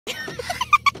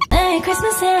Merry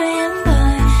Christmas, here I am,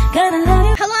 boy. Gonna love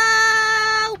you.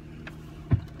 Hello!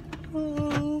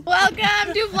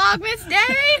 Welcome to Vlogmas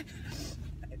Day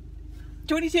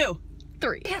 22.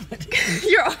 3.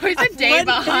 You're always a day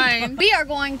behind. We are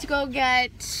going to go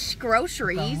get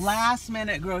groceries. The last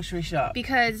minute grocery shop.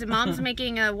 Because Mom's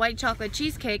making a white chocolate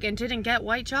cheesecake and didn't get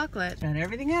white chocolate. And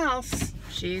everything else.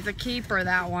 She's a keeper,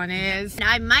 that one is.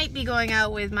 I might be going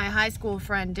out with my high school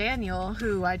friend Daniel,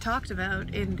 who I talked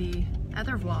about in the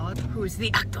other vlog, who is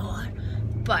the actor.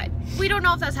 But we don't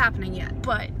know if that's happening yet.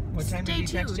 But What time did stay you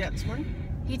text tuned. you this morning?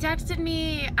 He texted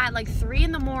me at like 3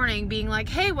 in the morning being like,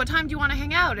 hey, what time do you want to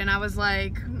hang out? And I was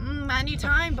like,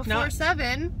 anytime before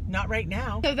 7. Not right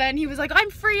now. So then he was like, I'm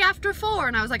free after 4.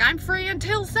 And I was like, I'm free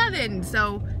until 7.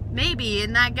 So maybe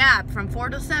in that gap from 4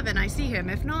 to 7 I see him.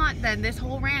 If not, then this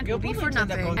whole rant will be for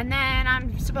nothing. And then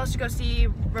I'm supposed to go see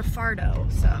Ricardo,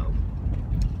 so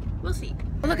we'll see.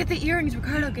 Look at the earrings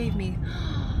Ricardo gave me.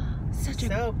 Such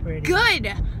a pretty.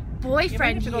 good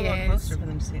boyfriend he go a little closer is. for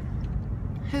them to see.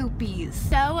 Hoopies.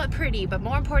 So pretty, but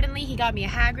more importantly, he got me a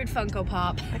Hagrid Funko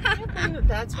Pop. I can't believe that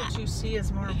that's what you see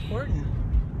as more important.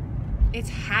 It's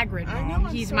Hagrid, I know, Mom.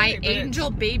 I'm He's sorry, my but angel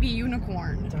baby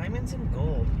unicorn. Diamonds and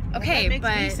gold. Okay, that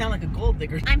makes me sound like a gold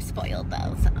digger. I'm spoiled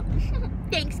though, so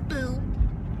thanks, Boo.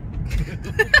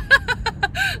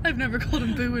 I've never called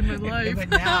him Boo in my life. But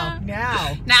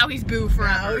now he's Boo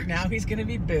forever. now he's gonna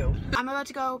be Boo. I'm about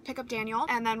to go pick up Daniel,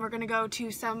 and then we're gonna go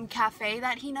to some cafe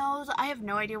that he knows. I have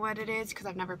no idea what it is because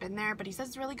I've never been there, but he says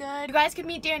it's really good. You guys can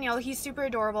meet Daniel. He's super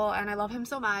adorable, and I love him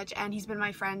so much, and he's been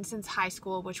my friend since high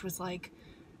school, which was like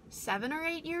 7 or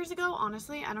 8 years ago,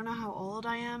 honestly. I don't know how old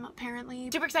I am, apparently.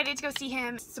 Super excited to go see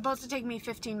him. It's supposed to take me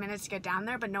 15 minutes to get down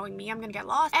there, but knowing me, I'm gonna get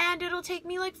lost, and it'll take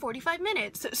me like 45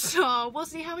 minutes. So we'll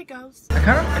see how it goes. I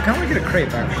kind of want to get a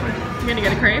crepe, actually. You're gonna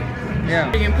get a crepe? Yeah.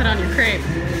 What are you gonna put on your crepe?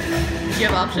 Do you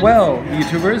have options? Well,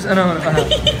 YouTubers,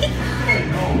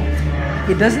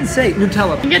 it doesn't say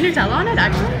Nutella. You can get Nutella on it,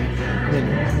 actually?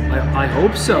 I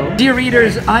hope so. Dear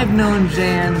readers, I've known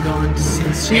Jan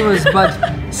since she was but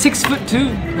 6'2",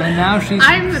 and now she's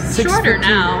I'm shorter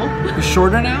now. You're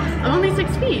shorter now? I'm only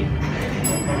 6 feet.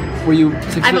 Were you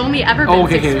 6 feet? I've only ever been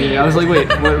 6 feet. I was like, wait,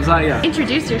 what was that? Yeah.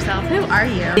 Introduce yourself. Who are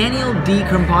you? Daniel D.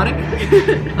 Krumponic.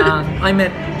 I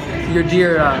met your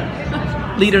dear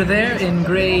leader there in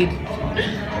grade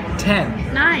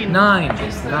 10. 9.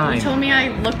 9. You told me I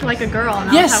looked like a girl, and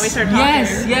that's how we started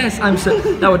talking. Yes. I'm so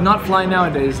that would not fly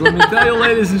nowadays. Let me tell you,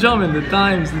 ladies and gentlemen, the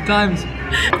times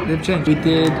they've changed. We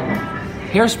did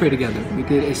Hairspray together. We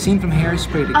did a scene from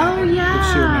Hairspray together. Oh yeah. If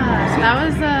she remembers. That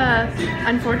was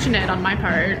unfortunate on my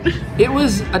part. It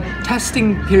was a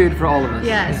testing period for all of us.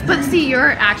 Yes, but see,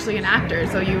 you're actually an actor,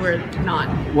 so you were not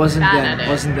Wasn't bad at it.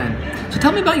 Wasn't then. So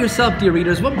tell me about yourself, dear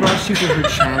readers. What brought you to her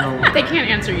channel? They can't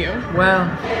answer you. Well,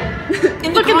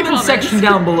 in the Look in the comments section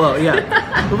down below,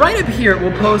 yeah. But right up here,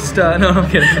 we'll post. No, I'm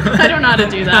kidding. I don't know how to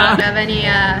do that. Do you have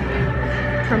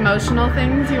any promotional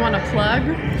things you want to plug?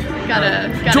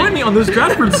 Gotta join me on this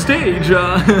Stratford stage.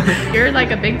 You're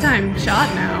like a big time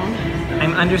shot now.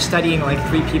 I'm understudying like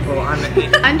 3 people.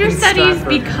 Understudies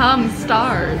become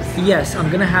stars. Yes, I'm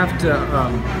gonna have to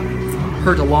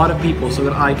hurt a lot of people so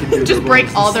that I can do just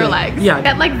break all their legs. Yeah.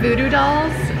 Get like voodoo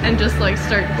dolls and just like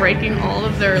start breaking all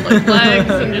of their like legs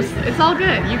and just it's all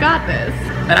good. You got this.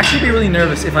 I'd actually be really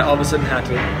nervous if I all of a sudden had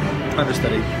to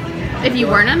understudy. If you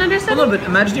weren't an understudy? A little bit.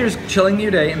 Imagine you're just chilling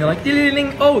your day and they're like, ding, ding,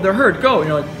 ding. Oh, they're hurt. Go. And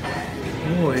you're like,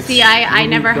 oh, it's see, I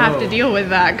never have to deal with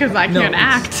that because I can't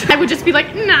act. I would just be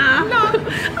like, nah,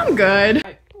 I'm good.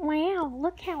 Wow,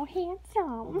 look how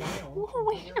handsome.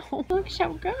 Wow, look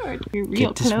so good. You're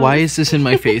real close. Why is this in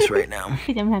my face right now?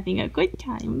 Because I'm having a good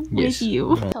time with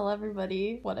you. Tell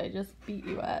everybody what I just beat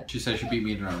you at. She said she beat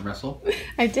me in an arm wrestle.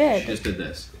 I did. She just did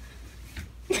this.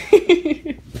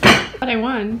 But I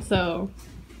won, so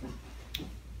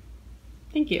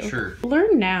thank you. Sure.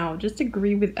 Learn now. Just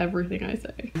agree with everything I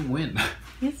say. You didn't win.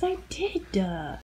 Yes, I did.